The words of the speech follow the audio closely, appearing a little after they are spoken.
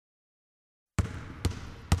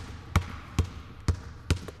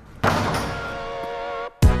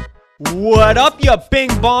What up, you bing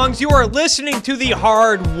bongs? You are listening to the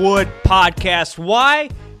Hardwood Podcast. Why?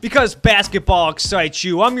 Because basketball excites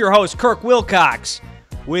you. I'm your host, Kirk Wilcox.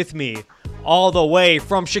 With me, all the way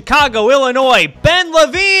from Chicago, Illinois, Ben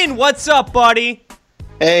Levine. What's up, buddy?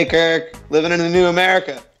 Hey, Kirk. Living in the new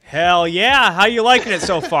America. Hell yeah. How you liking it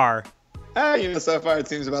so far? So far it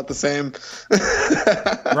seems about the same.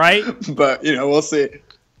 Right? But, we'll see.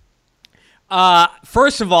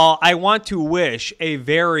 First of all, I want to wish a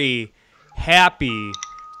very happy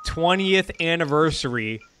 20th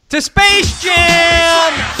anniversary to Space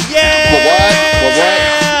Jam!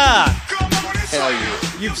 Yeah! Hell yeah.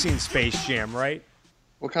 You've seen Space Jam, right?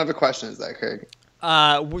 What kind of a question is that, Kirk?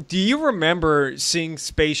 Do you remember seeing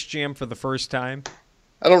Space Jam for the first time?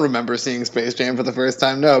 I don't remember seeing Space Jam for the first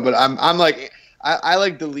time, no, but I'm like, I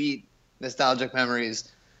like delete nostalgic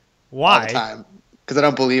memories. Why? All the time, because I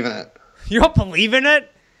don't believe in it. You don't believe in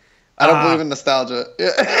it? I don't believe in nostalgia.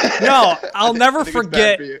 No, I'll never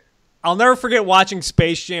forget. I'll never forget watching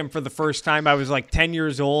Space Jam for the first time. I was like 10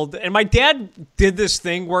 years old, and my dad did this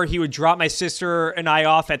thing where he would drop my sister and I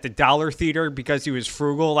off at the Dollar Theater because he was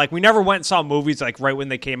frugal. Like, we never went and saw movies like right when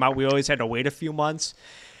they came out. We always had to wait a few months.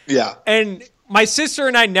 Yeah. And my sister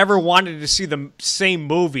and I never wanted to see the same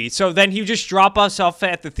movie. So then he would just drop us off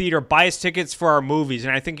at the theater, buy us tickets for our movies.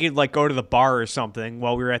 And I think he'd like go to the bar or something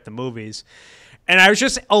while we were at the movies. And I was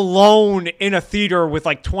just alone in a theater with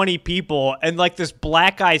like 20 people. And like this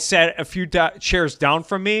black guy sat a few chairs down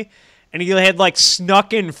from me. And he had like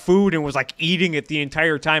snuck in food and was like eating it the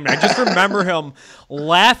entire time. And I just remember him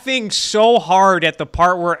laughing so hard at the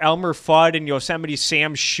part where Elmer Fudd and Yosemite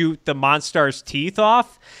Sam shoot the Monstar's teeth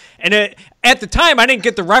off. And at the time, I didn't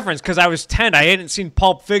get the reference because I was 10. I hadn't seen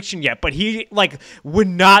Pulp Fiction yet. But he like would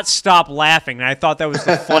not stop laughing. And I thought that was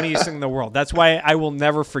the funniest thing in the world. That's why I will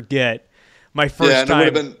never forget my first time. Yeah,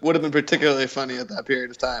 and it would have been particularly funny at that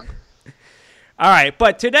period of time. All right,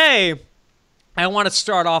 but today I want to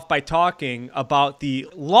start off by talking about the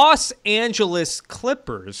Los Angeles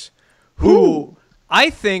Clippers, who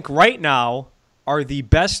I think right now are the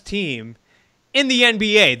best team in the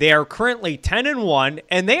NBA. They are currently 10-1,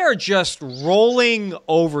 and they are just rolling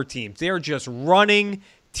over teams. They are just running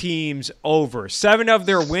teams over. 7 of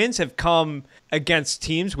their wins have come against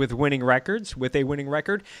teams with winning records, with a winning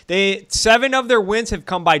record. 7 of their wins have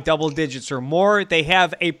come by double digits or more. They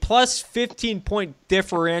have a plus 15-point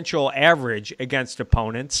differential average against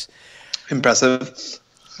opponents. Impressive.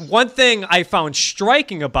 One thing I found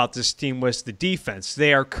striking about this team was the defense.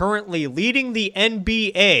 They are currently leading the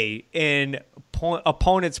NBA in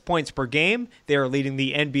opponents' points per game. They are leading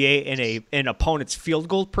the NBA in opponents' field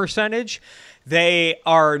goal percentage. They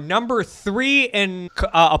are number 3 in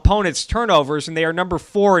opponents' turnovers, and they are number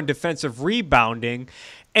 4 in defensive rebounding.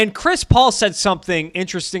 And Chris Paul said something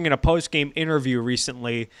interesting in a post-game interview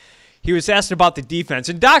recently. He was asked about the defense,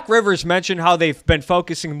 and Doc Rivers mentioned how they've been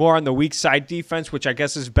focusing more on the weak side defense, which I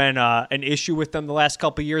guess has been an issue with them the last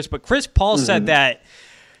couple of years. But Chris Paul said that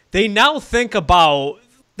they now think about –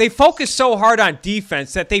 they focus so hard on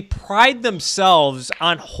defense that they pride themselves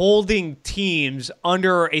on holding teams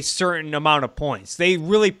under a certain amount of points. They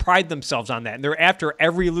really pride themselves on that, and they're after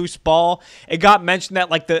every loose ball. It got mentioned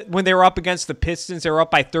that when they were up against the Pistons, they were up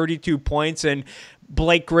by 32 points, and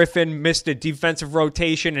Blake Griffin missed a defensive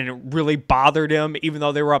rotation, and it really bothered him, even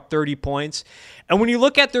though they were up 30 points. And when you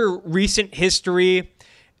look at their recent history,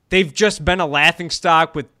 they've just been a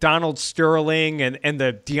laughingstock with Donald Sterling and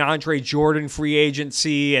the DeAndre Jordan free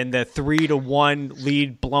agency and the 3-1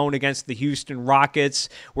 lead blown against the Houston Rockets,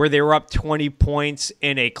 where they were up 20 points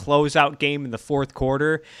in a closeout game in the fourth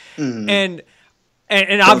quarter. And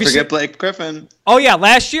Don't obviously, forget Blake Griffin. Oh, yeah.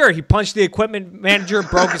 Last year, he punched the equipment manager,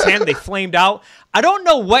 broke his hand, they flamed out. I don't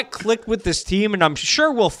know what clicked with this team, and I'm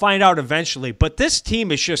sure we'll find out eventually, but this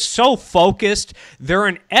team is just so focused. They're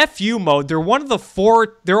in FU mode. They're one of 4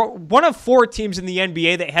 teams in the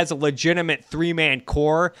NBA that has a legitimate 3-man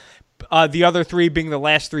core, the other 3 being the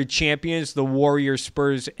last 3 champions, the Warriors,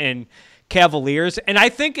 Spurs, and Cavaliers. And I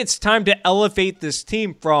think it's time to elevate this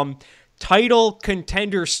team from title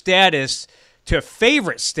contender status to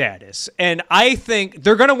favorite status. And I think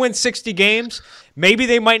they're going to win 60 games. Maybe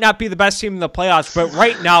they might not be the best team in the playoffs, but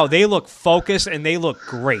right now they look focused and they look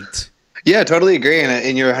great. Yeah, totally agree.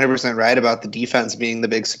 And you're 100% right about the defense being the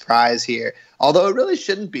big surprise here. Although it really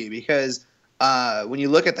shouldn't be, because when you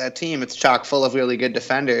look at that team, it's chock full of really good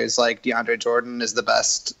defenders. Like DeAndre Jordan is the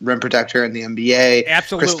best rim protector in the NBA.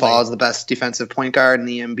 Absolutely. Chris Paul is the best defensive point guard in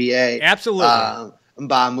the NBA. Absolutely.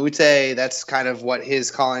 Mbamute, that's kind of what his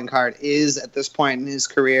calling card is at this point in his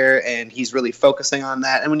career, and he's really focusing on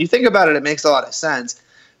that. And when you think about it, it makes a lot of sense,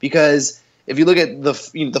 because if you look at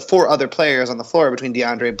the four other players on the floor between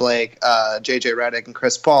DeAndre Blake, JJ Redick, and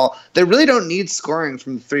Chris Paul, they really don't need scoring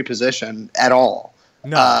from the three position at all.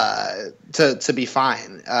 No. To be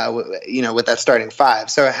fine, with that starting five.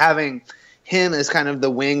 So having him as kind of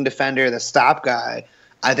the wing defender, the stop guy,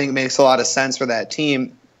 I think makes a lot of sense for that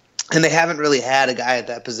team. And they haven't really had a guy at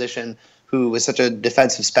that position who was such a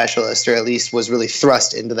defensive specialist, or at least was really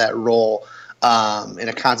thrust into that role in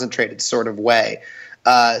a concentrated sort of way.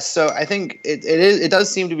 So I think it does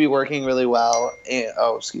seem to be working really well.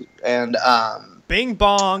 And Bing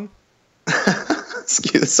bong.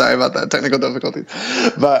 Sorry about that, technical difficulties.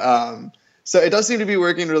 But so it does seem to be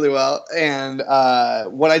working really well. And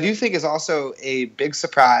what I do think is also a big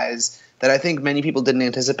surprise that I think many people didn't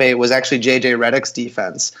anticipate was actually JJ Redick's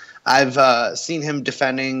defense. I've seen him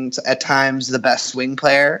defending at times the best swing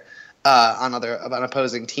player on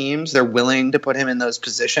opposing teams. They're willing to put him in those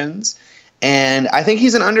positions. And I think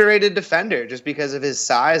he's an underrated defender just because of his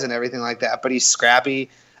size and everything like that. But he's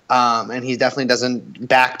scrappy, and he definitely doesn't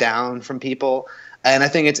back down from people. And I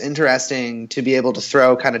think it's interesting to be able to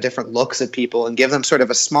throw kind of different looks at people and give them sort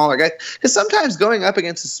of a smaller guy. Because sometimes going up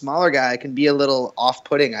against a smaller guy can be a little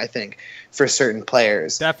off-putting, I think, for certain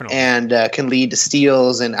players. Definitely. And can lead to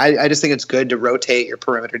steals. And I just think it's good to rotate your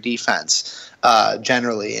perimeter defense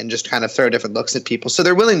generally and just kind of throw different looks at people. So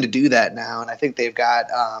they're willing to do that now. And I think they've got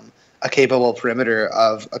a capable perimeter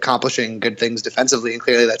of accomplishing good things defensively. And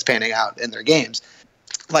clearly that's panning out in their games.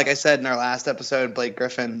 Like I said in our last episode, Blake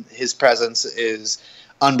Griffin, his presence is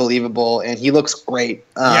unbelievable, and he looks great.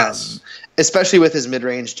 Yes. Especially with his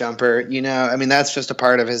mid-range jumper. That's just a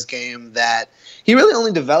part of his game that he really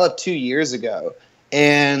only developed 2 years ago.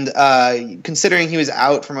 And considering he was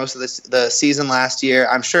out for most of the season last year,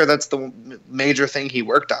 I'm sure that's the major thing he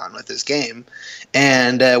worked on with his game.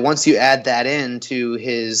 And once you add that into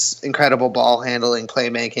his incredible ball handling,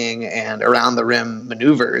 playmaking, and around the rim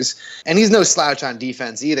maneuvers, and he's no slouch on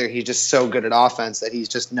defense either. He's just so good at offense that he's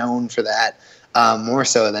just known for that more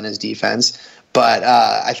so than his defense. But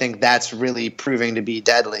I think that's really proving to be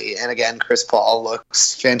deadly. And again, Chris Paul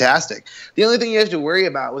looks fantastic. The only thing you have to worry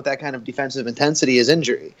about with that kind of defensive intensity is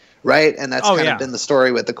injury, right? And that's of been the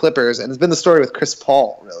story with the Clippers, and it's been the story with Chris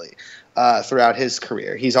Paul, really, throughout his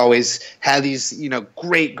career. He's always had these,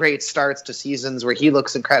 great starts to seasons where he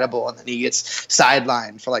looks incredible, and then he gets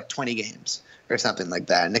sidelined for like 20 games or something like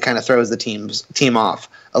that, and it kind of throws the team off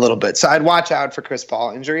a little bit. So I'd watch out for Chris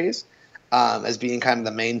Paul injuries as being kind of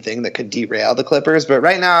the main thing that could derail the Clippers. But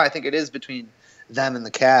right now, I think it is between them and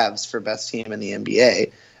the Cavs for best team in the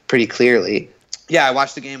NBA pretty clearly. Yeah, I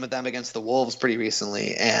watched the game with them against the Wolves pretty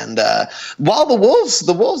recently, and while the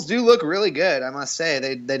Wolves do look really good, I must say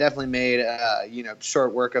they definitely made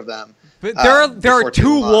short work of them. But there are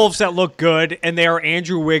two Wolves that look good, and they are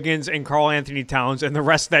Andrew Wiggins and Karl Anthony Towns, and the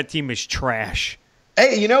rest of that team is trash.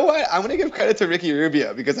 Hey, you know what? I'm going to give credit to Ricky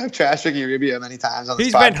Rubio because I've trashed Ricky Rubio many times on this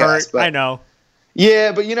podcast. He's been hurt, I know.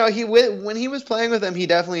 Yeah, but when he was playing with them, he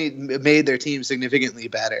definitely made their team significantly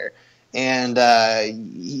better. And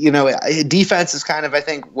defense is kind of, I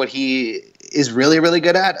think, what he is really, really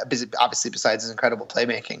good at. Obviously, besides his incredible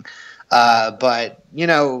playmaking, but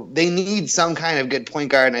they need some kind of good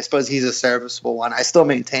point guard, and I suppose he's a serviceable one. I still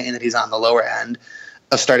maintain that he's on the lower end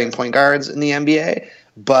of starting point guards in the NBA.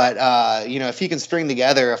 But, if he can string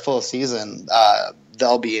together a full season,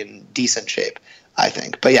 they'll be in decent shape, I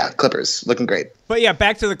think. But, yeah, Clippers looking great. But, yeah,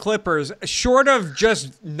 back to the Clippers. Short of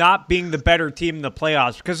just not being the better team in the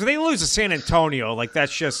playoffs, because if they lose to San Antonio,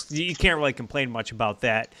 that's just – you can't really complain much about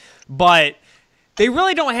that. But they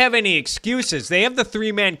really don't have any excuses. They have the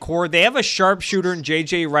three-man core. They have a sharpshooter in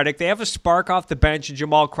J.J. Redick. They have a spark off the bench in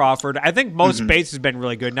Jamal Crawford. I think Most Bates has been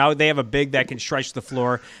really good. Now they have a big that can stretch the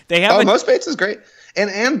floor. Most Bates is great.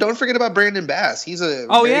 And don't forget about Brandon Bass. He's a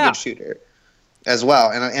very good shooter as well,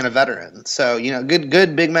 and a veteran. So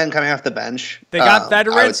good big men coming off the bench. They got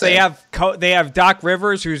veterans. They have Doc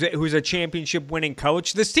Rivers, who's a championship winning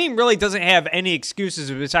coach. This team really doesn't have any excuses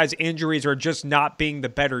besides injuries or just not being the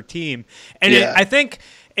better team. And I think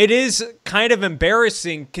it is kind of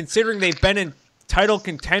embarrassing considering they've been in title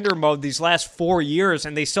contender mode these last 4 years,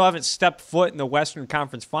 and they still haven't stepped foot in the Western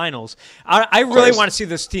Conference Finals. I really want to see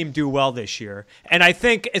this team do well this year, and I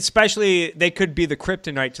think especially they could be the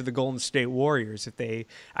kryptonite to the Golden State Warriors if they.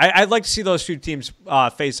 I'd like to see those two teams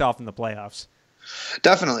face off in the playoffs.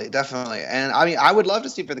 Definitely, and I would love to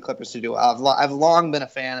see for the Clippers to do well. I've long been a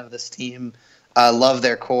fan of this team. Love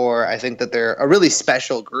their core. I think that they're a really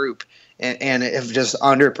special group, and have just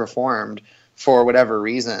underperformed for whatever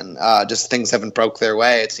reason. Just things haven't broke their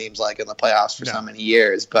way, it seems like, in the playoffs for so many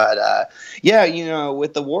years. But yeah,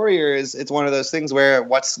 with the Warriors, it's one of those things where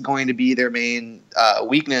what's going to be their main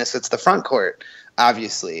weakness? It's the front court,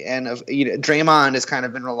 obviously. And Draymond has kind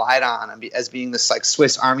of been relied on as being this like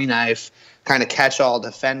Swiss Army knife kind of catch-all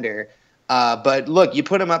defender. But look, you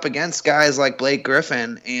put him up against guys like Blake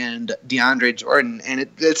Griffin and DeAndre Jordan, and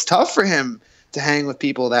it's tough for him to hang with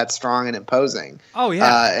people that strong and imposing. Oh,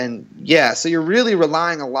 yeah. So you're really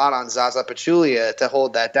relying a lot on Zaza Pachulia to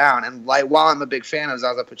hold that down. And like, while I'm a big fan of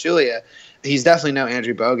Zaza Pachulia, he's definitely no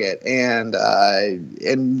Andrew Bogut, and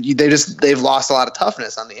they've lost a lot of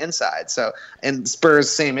toughness on the inside. So, and Spurs,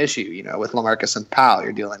 same issue, with LaMarcus and Powell,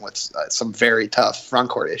 you're dealing with some very tough front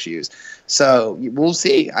court issues. So we'll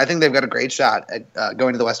see. I think they've got a great shot at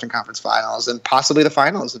going to the Western Conference Finals and possibly the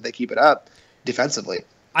finals if they keep it up defensively.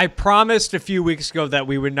 I promised a few weeks ago that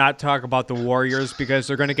we would not talk about the Warriors because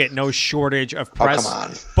they're going to get no shortage of press. Oh, come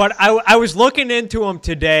on. But I was looking into them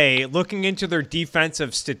today, looking into their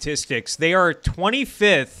defensive statistics. They are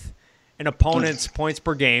 25th in opponents' points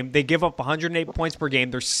per game. They give up 108 points per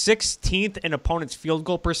game. They're 16th in opponents' field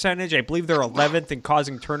goal percentage. I believe they're 11th in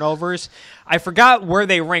causing turnovers. I forgot where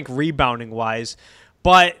they rank rebounding-wise,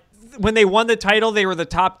 but when they won the title, they were the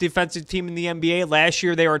top defensive team in the NBA. Last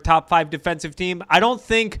year, they were a top 5 defensive team. I don't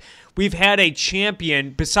think we've had a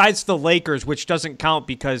champion besides the Lakers, which doesn't count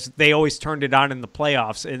because they always turned it on in the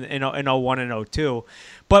playoffs in 01 and 02.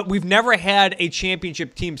 But we've never had a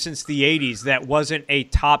championship team since the 80s that wasn't a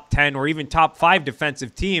top 10 or even top 5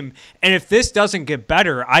 defensive team. And if this doesn't get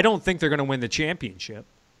better, I don't think they're going to win the championship.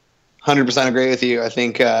 100% agree with you. I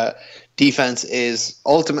think defense is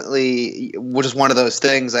ultimately just one of those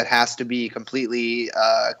things that has to be completely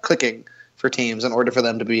clicking for teams in order for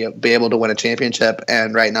them to be able to win a championship.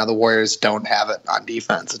 And right now the Warriors don't have it on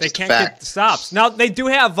defense. They can't get the stops. Now, they do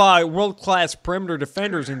have world-class perimeter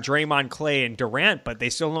defenders in Draymond, Clay, and Durant, but they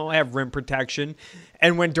still don't have rim protection.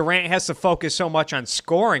 And when Durant has to focus so much on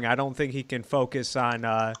scoring, I don't think he can focus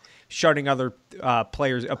on shutting other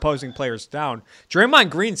opposing players down. Draymond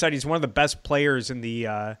Green said he's one of the best players in the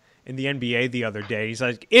NBA the other day. He's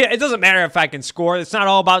like, it doesn't matter if I can score. It's not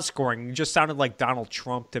all about scoring. He just sounded like Donald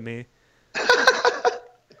Trump to me.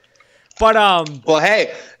 But well,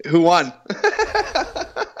 hey, who won?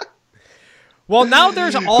 Well, now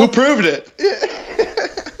there's who proved it.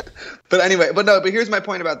 But here's my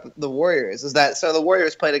point about the Warriors is that the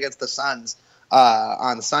Warriors played against the Suns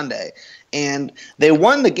on Sunday, and they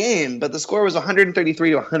won the game, but the score was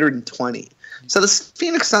 133 to 120. So the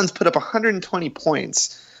Phoenix Suns put up 120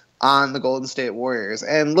 points on the Golden State Warriors.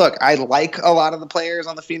 And look, I like a lot of the players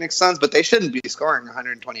on the Phoenix Suns, but they shouldn't be scoring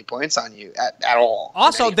 120 points on you at all.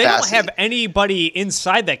 Also, they don't have anybody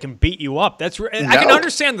inside that can beat you up. I can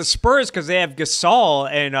understand the Spurs because they have Gasol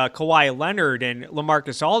and Kawhi Leonard and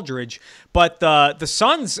LaMarcus Aldridge, but the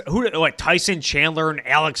Suns, like Tyson Chandler and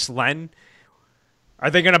Alex Len,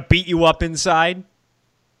 are they going to beat you up inside?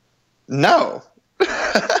 No.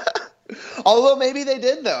 Although maybe they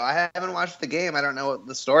did, though. I haven't watched the game. I don't know what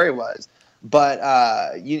the story was.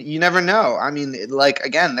 But you never know. I mean,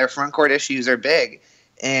 again, their front court issues are big.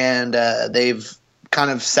 And they've kind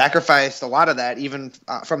of sacrificed a lot of that, even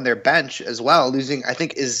from their bench as well. Losing, I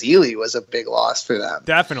think, Ezeli was a big loss for them.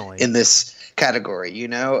 Definitely. In this category,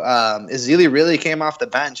 Ezeli really came off the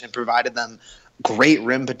bench and provided them great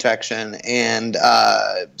rim protection and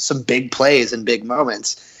some big plays and big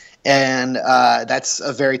moments. And that's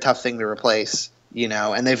a very tough thing to replace,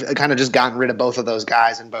 and they've kind of just gotten rid of both of those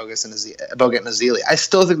guys in Bogut and Ezeli. I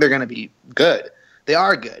still think they're going to be good. They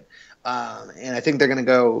are good. And I think they're going to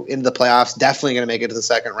go into the playoffs, definitely going to make it to the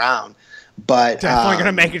second round. But definitely going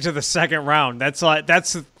to make it to the second round. That's yeah,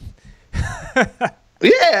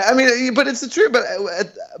 I mean, but it's the truth.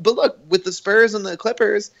 But look, with the Spurs and the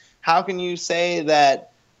Clippers, how can you say that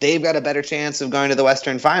they've got a better chance of going to the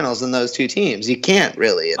Western Finals than those two teams? You can't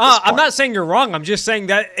really. I'm not saying you're wrong. I'm just saying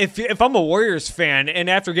that if I'm a Warriors fan and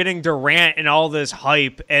after getting Durant and all this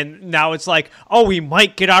hype and now it's like, oh, we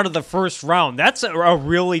might get out of the first round, that's a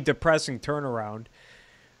really depressing turnaround.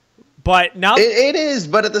 But now it is.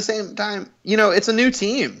 But at the same time, it's a new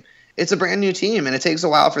team. It's a brand new team, and it takes a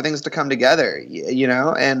while for things to come together.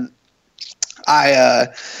 And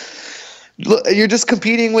you're just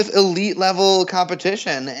competing with elite level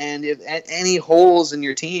competition, and if any holes in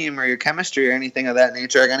your team or your chemistry or anything of that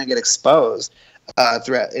nature are going to get exposed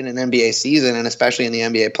throughout in an NBA season, and especially in the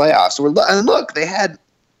NBA playoffs. And look, they had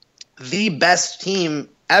the best team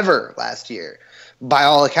ever last year, by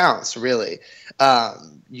all accounts, really,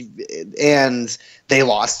 and they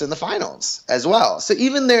lost in the finals as well. So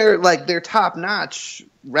even their top notch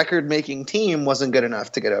record making team wasn't good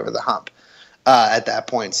enough to get over the hump. at that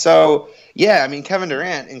point. So, yeah, I mean, Kevin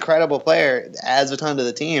Durant, incredible player, adds a ton to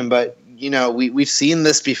the team, but, we've seen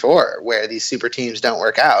this before where these super teams don't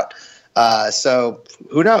work out. So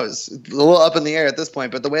who knows? A little up in the air at this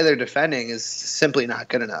point, but the way they're defending is simply not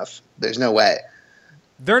good enough. There's no way.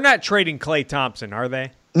 They're not trading Klay Thompson, are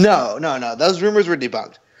they? No. Those rumors were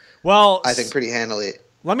debunked. Well, I think pretty handily.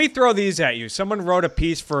 Let me throw these at you. Someone wrote a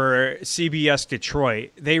piece for CBS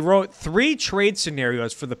Detroit. They wrote 3 trade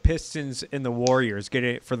scenarios for the Pistons and the Warriors,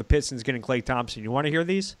 for the Pistons getting Klay Thompson. You want to hear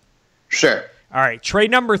these? Sure. All right,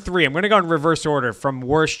 trade number 3. I'm going to go in reverse order from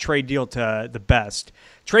worst trade deal to the best.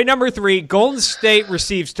 Trade number 3, Golden State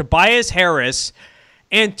receives Tobias Harris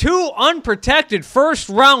and 2 unprotected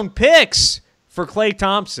first-round picks for Klay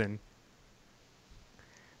Thompson.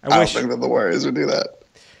 I don't think that the Warriors would do that.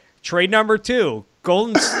 Trade number 2,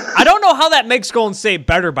 I don't know how that makes Golden State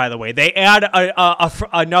better, by the way. They add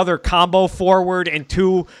another combo forward and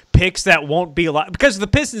 2 picks that won't be because the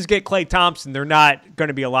Pistons get Klay Thompson, they're not going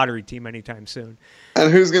to be a lottery team anytime soon.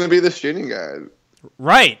 And who's going to be the shooting guard?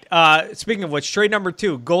 Right. Speaking of which, trade number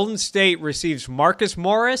 2, Golden State receives Marcus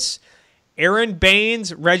Morris, Aaron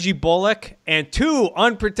Baines, Reggie Bullock, and 2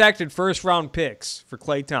 unprotected first-round picks for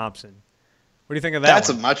Klay Thompson. What do you think of that?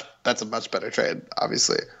 That's a much better trade,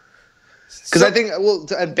 obviously. Because I think,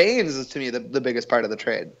 Baines is to me the biggest part of the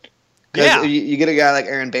trade. Because you get a guy like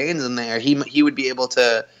Aaron Baines in there, he would be able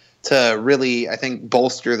to really, I think,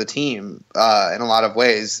 bolster the team in a lot of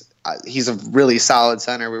ways. He's a really solid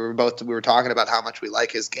center. We were talking about how much we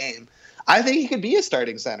like his game. I think he could be a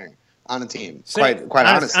starting center on a team. Quite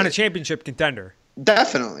honestly, on a championship contender.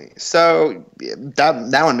 Definitely. So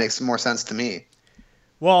that one makes more sense to me.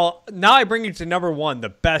 Well, now I bring you to number 1, the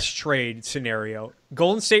best trade scenario.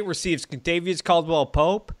 Golden State receives Kentavious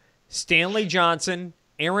Caldwell-Pope, Stanley Johnson,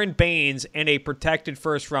 Aaron Baines, and a protected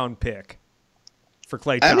first-round pick for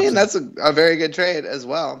Klay Thompson. I mean, that's a very good trade as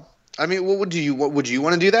well. I mean, would you want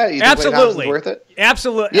to do that? You Absolutely, think worth it?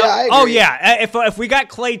 Absolutely. Yeah, I agree. Oh yeah. If we got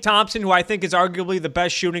Klay Thompson, who I think is arguably the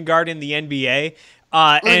best shooting guard in the NBA,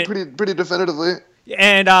 and pretty definitively.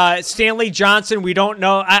 And Stanley Johnson, we don't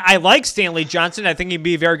know. I like Stanley Johnson. I think he'd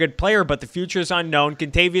be a very good player, but the future is unknown.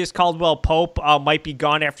 Kentavious Caldwell-Pope might be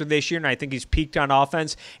gone after this year, and I think he's peaked on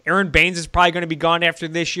offense. Aaron Baines is probably going to be gone after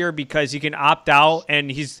this year because he can opt out, and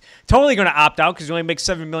he's totally going to opt out because he only makes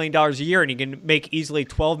 $7 million a year, and he can make easily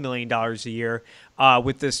 $12 million a year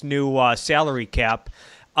with this new salary cap.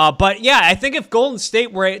 But yeah, I think if Golden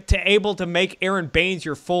State were able to make Aaron Baines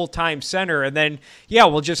your full-time center, and then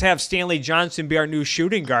we'll just have Stanley Johnson be our new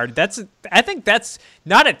shooting guard. I think that's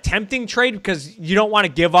not a tempting trade because you don't want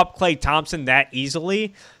to give up Klay Thompson that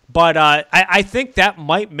easily. But I think that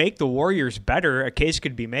might make the Warriors better. A case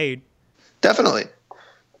could be made. Definitely,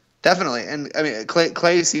 and I mean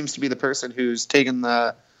Klay seems to be the person who's taken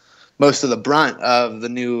the most of the brunt of the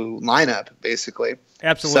new lineup, basically.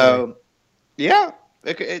 Absolutely. So yeah.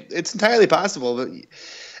 It's entirely possible, but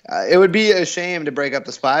it would be a shame to break up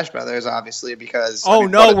the Splash Brothers, obviously, because we're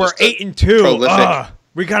 8-2.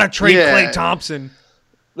 We gotta trade Klay Thompson.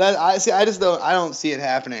 I don't see it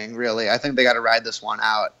happening really. I think they got to ride this one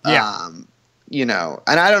out. Yeah. And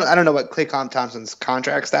I don't know what Klay Thompson's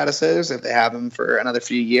contract status is if they have him for another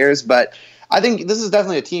few years, but I think this is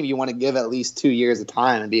definitely a team you want to give at least 2 years of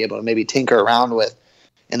time and be able to maybe tinker around with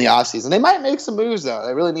in the offseason. They might make some moves, though.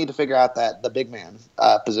 They really need to figure out the big man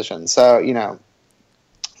position. So,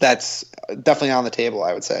 that's definitely on the table,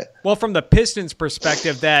 I would say. Well, from the Pistons'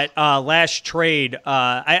 perspective, that last trade,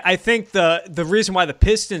 I think the reason why the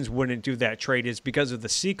Pistons wouldn't do that trade is because of the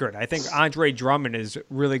secret. I think Andre Drummond is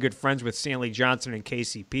really good friends with Stanley Johnson and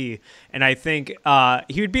KCP, and I think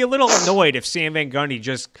he would be a little annoyed if Sam Van Gundy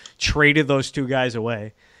just traded those 2 guys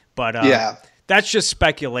away. But that's just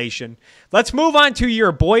speculation. Let's move on to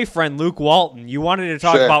your boyfriend, Luke Walton. You wanted to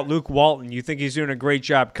talk about Luke Walton. You think he's doing a great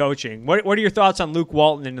job coaching. What are your thoughts on Luke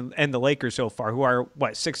Walton and the Lakers so far, who are,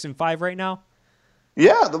 6-5 right now?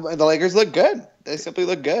 Yeah, the Lakers look good. They simply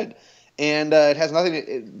look good. And it has nothing –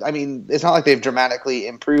 it's not like they've dramatically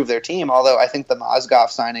improved their team, although I think the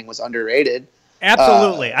Mozgov signing was underrated.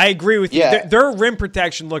 Absolutely. I agree with you. Yeah. Their rim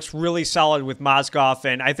protection looks really solid with Mozgov,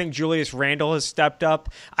 and I think Julius Randle has stepped up.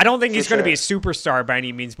 I don't think he's going to be a superstar by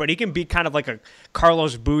any means, but he can be kind of like a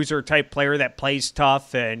Carlos Boozer type player that plays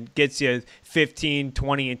tough and gets you 15,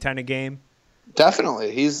 20, and 10 a game.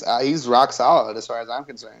 Definitely. He's rock solid as far as I'm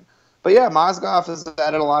concerned. But yeah, Mozgov has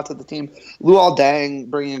added a lot to the team. Luol Deng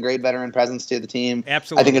bringing a great veteran presence to the team.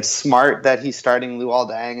 Absolutely. I think it's smart that he's starting Luol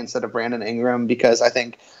Deng instead of Brandon Ingram because I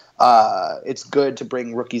think it's good to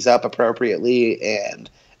bring rookies up appropriately and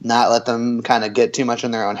not let them kind of get too much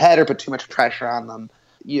in their own head or put too much pressure on them.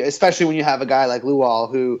 especially when you have a guy like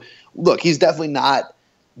Luol who, look, he's definitely not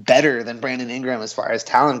better than Brandon Ingram as far as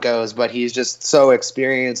talent goes, but he's just so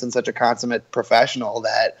experienced and such a consummate professional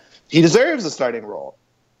that he deserves a starting role,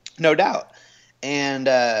 no doubt. And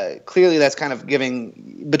clearly that's kind of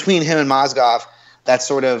giving, between him and Mozgov, that's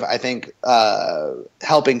sort of, I think,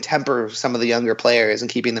 helping temper some of the younger players and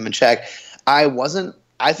keeping them in check.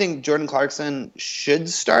 I think Jordan Clarkson should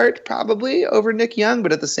start probably over Nick Young,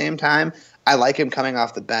 but at the same time, I like him coming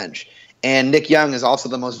off the bench. And Nick Young is also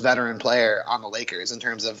the most veteran player on the Lakers in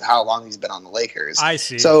terms of how long he's been on the Lakers. I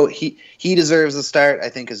see. So he deserves a start, I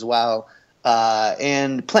think, as well.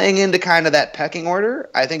 And playing into kind of that pecking order,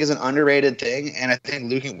 I think, is an underrated thing. And I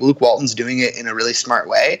think Luke Walton's doing it in a really smart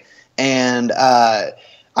way. And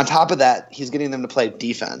on top of that, he's getting them to play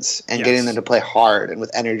defense and getting them to play hard and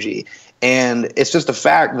with energy. And it's just a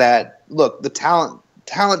fact that, look, the talent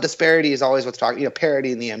disparity is always what's talking,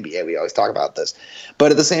 parity in the NBA. We always talk about this.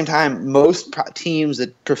 But at the same time, most teams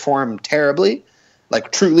that perform terribly,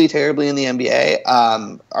 like truly terribly in the NBA,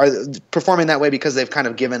 are performing that way because they've kind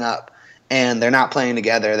of given up and they're not playing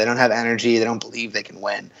together. They don't have energy. They don't believe they can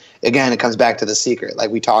win. Again, it comes back to the secret, like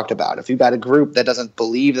we talked about. If you've got a group that doesn't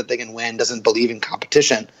believe that they can win, doesn't believe in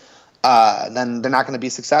competition, then they're not going to be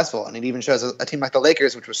successful. And it even shows a team like the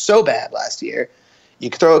Lakers, which was so bad last year. You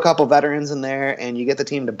throw a couple veterans in there, and you get the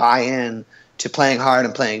team to buy in to playing hard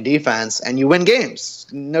and playing defense, and you win games,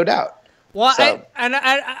 no doubt. Well, so.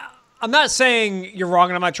 I'm not saying you're wrong,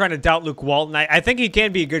 and I'm not trying to doubt Luke Walton. I think he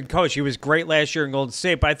can be a good coach. He was great last year in Golden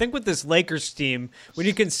State. But I think with this Lakers team, when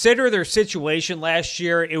you consider their situation last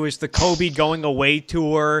year, it was the Kobe going away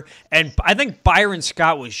tour. And I think Byron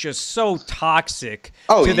Scott was just so toxic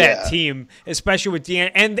to that team, especially with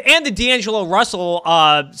and the D'Angelo Russell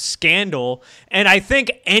scandal. And I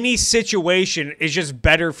think any situation is just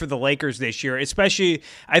better for the Lakers this year, especially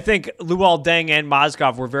I think Luol Deng and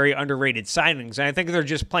Mozgov were very underrated signings. And I think they're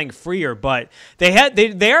just playing freer, but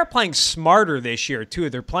they are playing smarter this year too.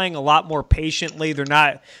 They're playing a lot more patiently. They're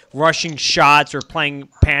not rushing shots or playing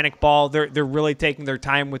panic ball. They're really taking their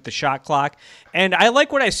time with the shot clock, and I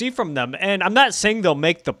like what I see from them. And I'm not saying they'll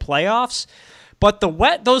make the playoffs, but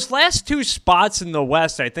those last two spots in the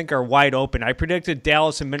West I think are wide open. I predicted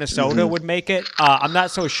Dallas and Minnesota would make it. I'm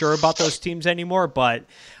not so sure about those teams anymore, but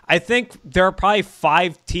I think there are probably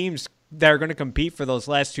 5 teams that are going to compete for those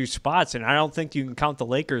last 2 spots, and I don't think you can count the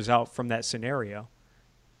Lakers out from that scenario.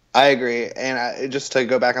 I agree, and just to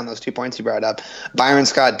go back on those 2 points you brought up, Byron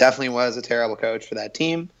Scott definitely was a terrible coach for that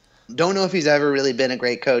team. Don't know if he's ever really been a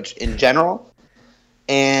great coach in general.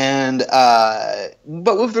 And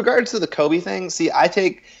but with regards to the Kobe thing, see, I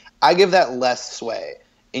give that less sway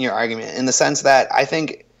in your argument, in the sense that I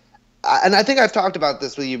think I've talked about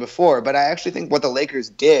this with you before, but I actually think what the Lakers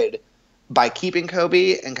did by keeping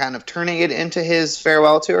Kobe and kind of turning it into his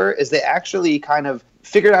farewell tour is they actually kind of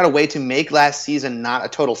figured out a way to make last season not a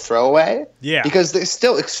total throwaway. Yeah. Because they're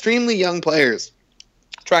still extremely young players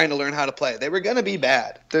trying to learn how to play. They were going to be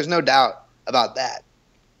bad. There's no doubt about that.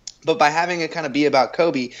 But by having it kind of be about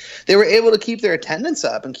Kobe, they were able to keep their attendance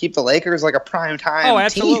up and keep the Lakers like a prime time team. Oh,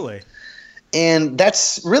 absolutely. And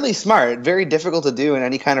that's really smart. Very difficult to do in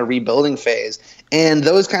any kind of rebuilding phase. And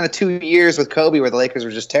those kind of 2 years with Kobe where the Lakers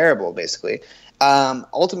were just terrible, basically,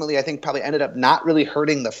 ultimately I think probably ended up not really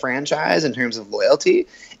hurting the franchise in terms of loyalty,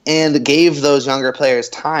 and gave those younger players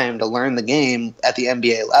time to learn the game at the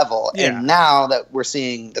NBA level. Yeah. And now that we're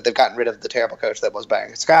seeing that they've gotten rid of the terrible coach that was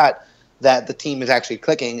Byron Scott, that the team is actually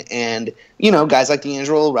clicking. And, guys like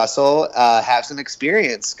D'Angelo Russell have some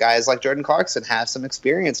experience. Guys like Jordan Clarkson have some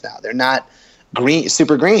experience now. They're not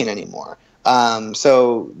super green anymore.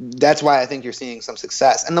 So that's why I think you're seeing some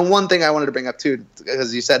success. And the one thing I wanted to bring up too,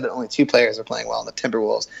 because you said that only 2 players are playing well in the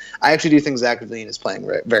Timberwolves, I actually do think Zach LaVine is playing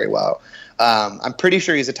very well. I'm pretty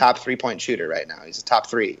sure he's a top 3-point shooter right now. He's a top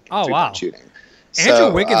 3 3-point shooting.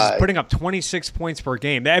 Andrew Wiggins is putting up 26 points per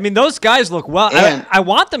game. I mean, those guys look well. I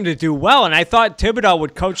want them to do well, and I thought Thibodeau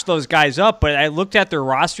would coach those guys up, but I looked at their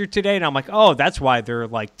roster today, and I'm like, oh, that's why they're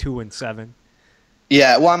like 2-7.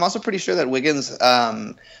 Yeah, well, I'm also pretty sure that Wiggins,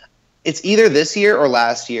 it's either this year or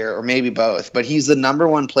last year, or maybe both, but he's the number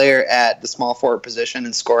 1 player at the small forward position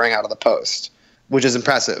in scoring out of the post, which is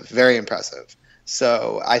impressive, very impressive.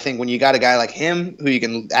 So I think when you got a guy like him who you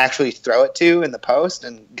can actually throw it to in the post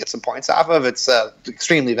and get some points off of, it's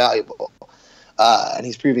extremely valuable. And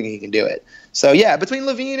he's proving he can do it. So, yeah, between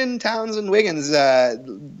LaVine and Towns and Wiggins,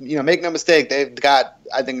 make no mistake, they've got,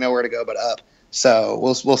 I think, nowhere to go but up. So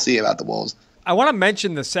we'll see about the Wolves. I want to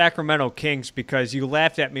mention the Sacramento Kings because you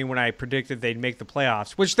laughed at me when I predicted they'd make the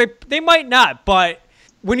playoffs, which they might not, but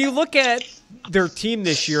when you look at their team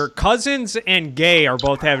this year, Cousins and Gay are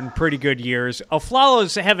both having pretty good years.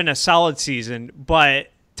 Aflalo's having a solid season,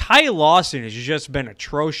 but Ty Lawson has just been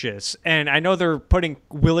atrocious. And I know they're putting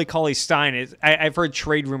Willie Cauley-Stein. I've heard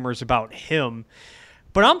trade rumors about him.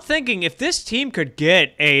 But I'm thinking if this team could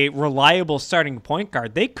get a reliable starting point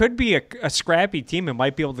guard, they could be a scrappy team and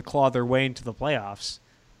might be able to claw their way into the playoffs.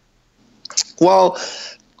 Well,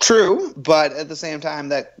 true, but at the same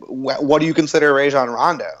time, what do you consider Rajon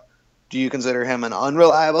Rondo? Do you consider him an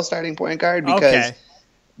unreliable starting point guard? Because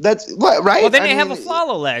that's what, right? Well, they didn't have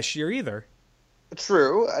Aflalo last year either.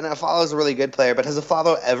 True, and Aflalo's a really good player, but has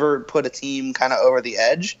Aflalo ever put a team kind of over the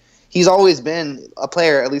edge? He's always been a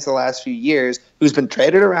player, at least the last few years, who's been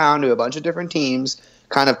traded around to a bunch of different teams,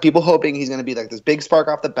 kind of people hoping he's going to be like this big spark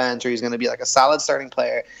off the bench or he's going to be like a solid starting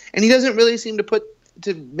player. And he doesn't really seem to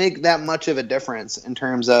make that much of a difference in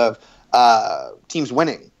terms of teams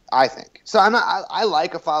winning, I think. So I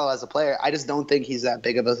like Aflalo as a player. I just don't think he's that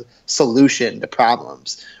big of a solution to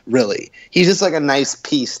problems, really. He's just like a nice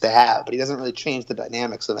piece to have, but he doesn't really change the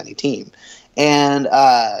dynamics of any team. And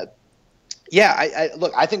I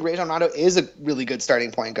think Rajon Rondo is a really good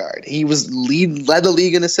starting point guard. He led the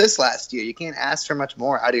league in assists last year. You can't ask for much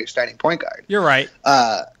more out of your starting point guard. You're right.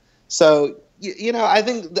 So I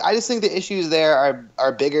just think the issues there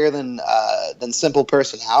are bigger than simple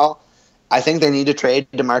personnel. I think they need to trade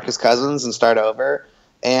DeMarcus Cousins and start over.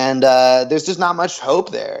 And there's just not much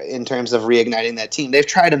hope there in terms of reigniting that team. They've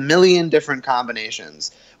tried a million different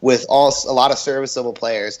combinations with a lot of serviceable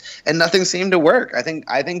players, and nothing seemed to work. I think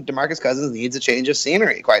DeMarcus Cousins needs a change of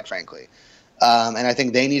scenery, quite frankly. And I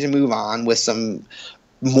think they need to move on with some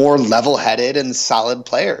more level-headed and solid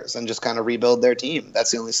players and just kind of rebuild their team.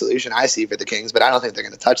 That's the only solution I see for the Kings, but I don't think they're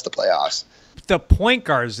going to touch the playoffs. The point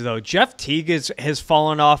guards, though, Jeff Teague has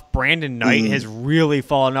fallen off. Brandon Knight has really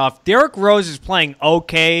fallen off. Derrick Rose is playing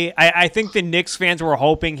okay. I think the Knicks fans were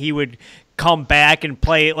hoping he would come back and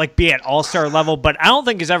play, like, be at all-star level, but I don't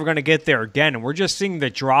think he's ever going to get there again. And we're just seeing the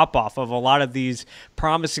drop-off of a lot of these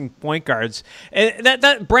promising point guards. And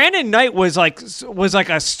that Brandon Knight was like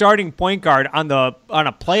a starting point guard on a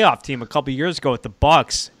playoff team a couple years ago with the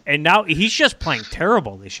Bucks, and now he's just playing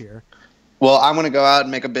terrible this year. Well, I'm going to go out and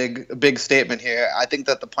make a big statement here. I think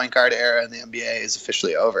that the point guard era in the NBA is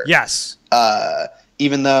officially over. Yes.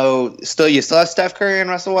 Even though you still have Steph Curry and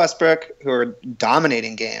Russell Westbrook who are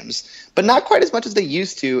dominating games, but not quite as much as they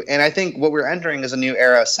used to. And I think what we're entering is a new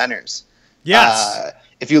era of centers. Yes.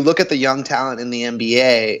 If you look at the young talent in the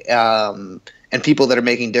NBA and people that are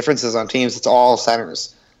making differences on teams, it's all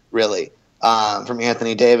centers, really. From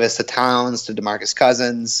Anthony Davis to Towns to DeMarcus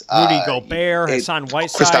Cousins, Rudy Gobert, Hassan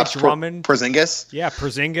Whiteside, Drummond, Porzingis. Yeah,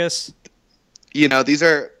 Porzingis. These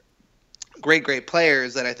are great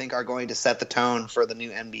players that I think are going to set the tone for the new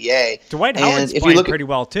NBA. Dwight Howard's playing pretty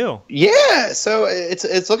well too. Yeah, so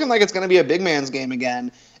it's looking like it's going to be a big man's game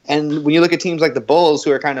again. And when you look at teams like the Bulls,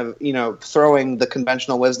 who are kind of throwing the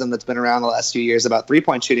conventional wisdom that's been around the last few years about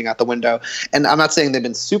 3-point shooting out the window, and I'm not saying they've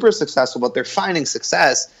been super successful, but they're finding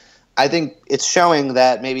success. I think it's showing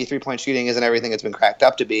that maybe 3-point shooting isn't everything it's been cracked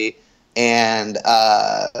up to be, and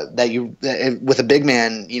that with a big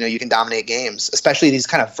man, you can dominate games, especially these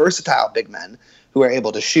kind of versatile big men who are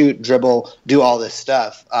able to shoot, dribble, do all this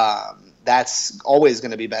stuff. That's always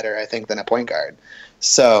going to be better, I think, than a point guard.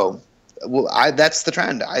 So that's the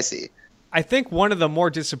trend I see. I think one of the more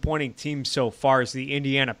disappointing teams so far is the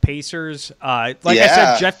Indiana Pacers. I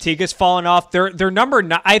said, Jeff Teague has fallen off. They're number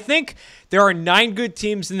 9. I think there are 9 good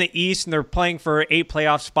teams in the East, and they're playing for 8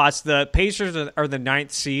 playoff spots. The Pacers are the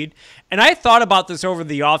 9th seed. And I thought about this over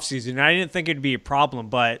the offseason, and I didn't think it'd be a problem.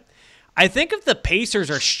 But I think if the Pacers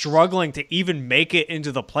are struggling to even make it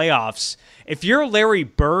into the playoffs, if you're Larry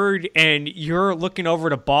Bird and you're looking over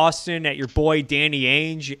to Boston at your boy Danny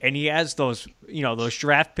Ainge and he has those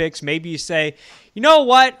draft picks, maybe you say, you know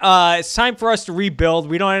what, it's time for us to rebuild.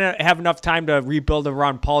 We don't have enough time to rebuild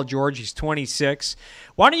around Paul George. He's 26.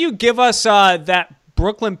 Why don't you give us that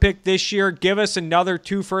Brooklyn pick this year, give us another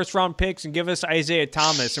 2 first-round picks, and give us Isaiah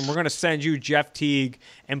Thomas, and we're going to send you Jeff Teague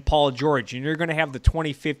and Paul George, and you're going to have the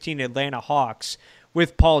 2015 Atlanta Hawks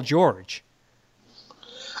with Paul George.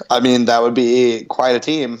 I mean, that would be quite a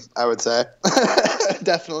team, I would say.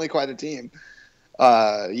 Definitely quite a team.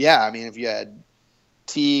 If you had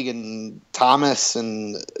Teague and Thomas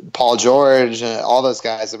and Paul George and all those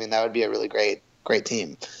guys, that would be a really great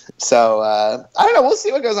team. So, I don't know. We'll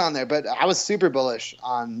see what goes on there. But I was super bullish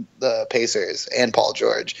on the Pacers and Paul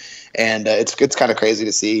George. And it's kind of crazy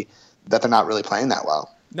to see that they're not really playing that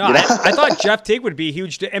well. No, I thought Jeff Teague would be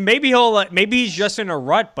huge. And maybe he's just in a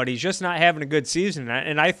rut, but he's just not having a good season.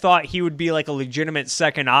 And I thought he would be like a legitimate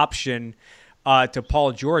second option to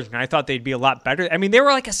Paul George, and I thought they'd be a lot better. I mean, they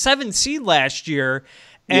were like a 7 seed last year,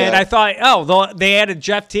 and I thought, they added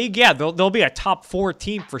Jeff Teague. Yeah, they'll be a top 4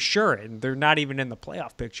 team for sure, and they're not even in the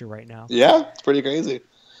playoff picture right now. Yeah, it's pretty crazy.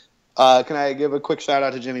 Can I give a quick shout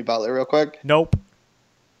out to Jimmy Butler real quick? Nope.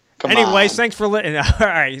 Anyways, thanks for listening. All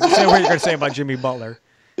right, say what you're going to say about Jimmy Butler.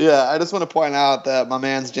 Yeah, I just want to point out that my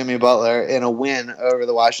man's Jimmy Butler in a win over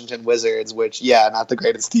the Washington Wizards, which, not the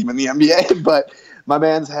greatest team in the NBA, but my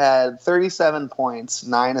man's had 37 points,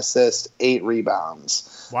 9 assists, 8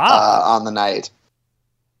 rebounds on the night,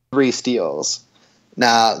 3 steals.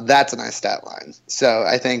 Now, that's a nice stat line. So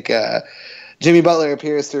I think Jimmy Butler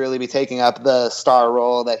appears to really be taking up the star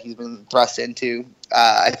role that he's been thrust into.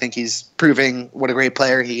 I think he's proving what a great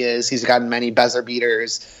player he is. He's gotten many buzzer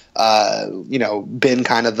beaters, been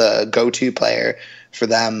kind of the go-to player for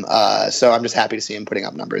them. So I'm just happy to see him putting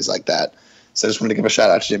up numbers like that. So I just wanted to give a shout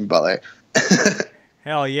out to Jimmy Butler.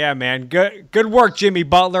 Hell yeah, man. Good work, Jimmy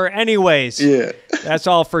Butler. Anyways, that's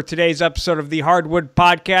all for today's episode of the Hardwood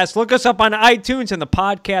Podcast. Look us up on iTunes and the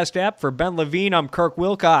podcast app. For Ben Levine, I'm Kirk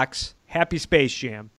Wilcox. Happy Space Jam.